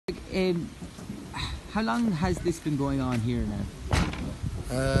How long has this been going on here now?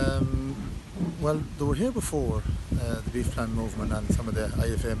 Well, they were here before the beef plan movement and some of the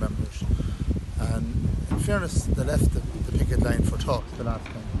IFA members, and in fairness they left the picket line for talks the last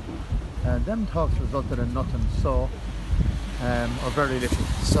time, and them talks resulted in nothing, so or very little.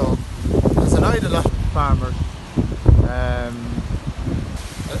 So there's annoyed a lot of farmers,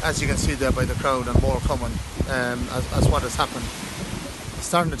 as you can see there by the crowd, and more coming as what has happened.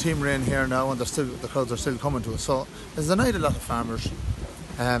 Starting the team rain here now, and the crowds are still coming to us. So there's annoyed a lot of farmers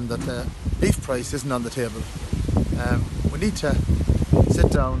that the beef price isn't on the table. We need to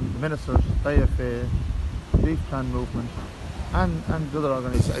sit down, the ministers, IFA, beef plan movement, and the other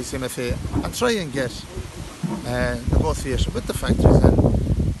organisations, ICMFA, and try and get negotiation with the factories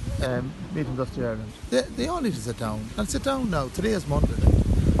and Meat Industry Ireland. They all need to sit down, and sit down now. Today is Monday.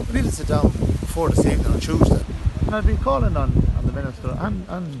 We need to sit down before this evening on Tuesday. And I'd be calling on the Minister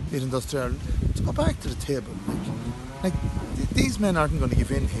and Meat Industry Ireland to go back to the table. These men aren't going to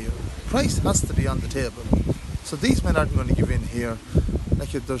give in here. Price has to be on the table. So these men aren't going to give in here.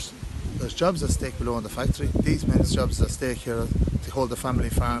 There's jobs at stake below in the factory. These men's jobs at stake here to hold the family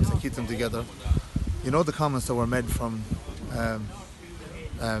farms and keep them together. You know the comments that were made from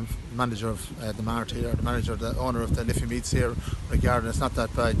manager of the mart here, the owner of the Liffey Meats here, regarding it's not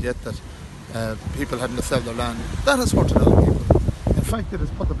that bad yet that people hadn't to sell their land. That has hurt a lot of people. In fact, it has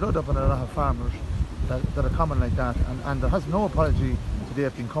put the blood up on a lot of farmers that are coming like that, and there has no apology today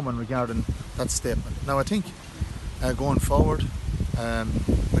been coming regarding that statement. Now I think going forward,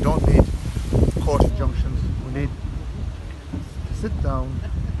 we don't need court injunctions. We need to sit down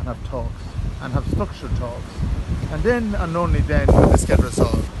and have talks, and have structured talks, and then and only then will this get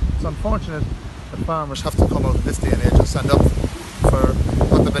resolved. It's unfortunate that farmers have to come out in this day and age and stand up for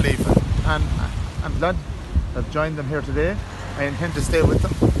what they believe in, and I'm glad I've joined them here today. I intend to stay with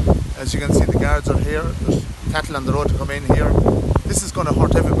them. As you can see, the guards are here. There's cattle on the road to come in here. This is going to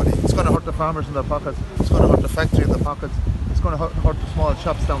hurt everybody. It's going to hurt the farmers in their pockets. It's going to hurt the factory in their pockets. It's going to hurt the small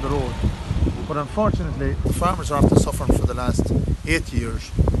shops down the road. But unfortunately, the farmers are after suffering for the last 8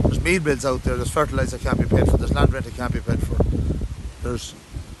 years. There's meal bills out there. There's fertiliser can't be paid for. There's land rent that can't be paid for. There's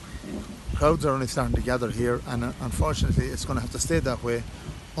crowds are only starting to gather here, and unfortunately, it's going to have to stay that way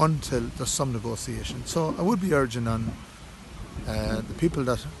until there's some negotiation. So I would be urging on the people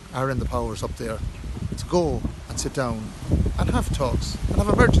that are in the powers up there to go and sit down and have talks, and have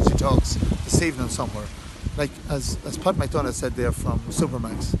emergency talks this evening somewhere. Like as Pat McDonough said there from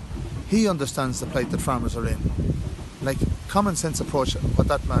Supermax, he understands the plight that farmers are in. Like common sense approach, what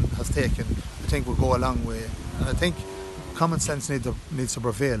that man has taken, I think will go a long way. And I think common sense needs to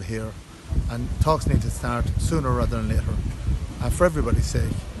prevail here, and talks need to start sooner rather than later. And for everybody's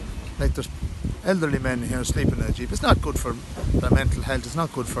sake, like there's elderly men here sleeping in a jeep. It's not good for their mental health. It's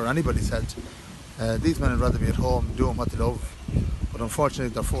not good for anybody's health. These men would rather be at home doing what they love, but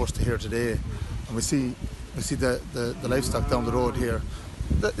unfortunately they're forced to here today. And we see the livestock down the road here.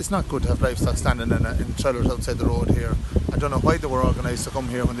 It's not good to have livestock standing in trailers outside the road here. I don't know why they were organised to come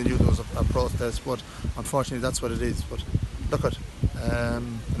here when they knew there was a protest, but unfortunately that's what it is. But look at the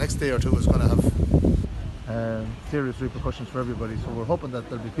next day or two is going to have serious repercussions for everybody, so we're hoping that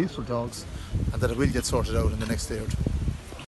there'll be peaceful talks and that it will get sorted out in the next day or two.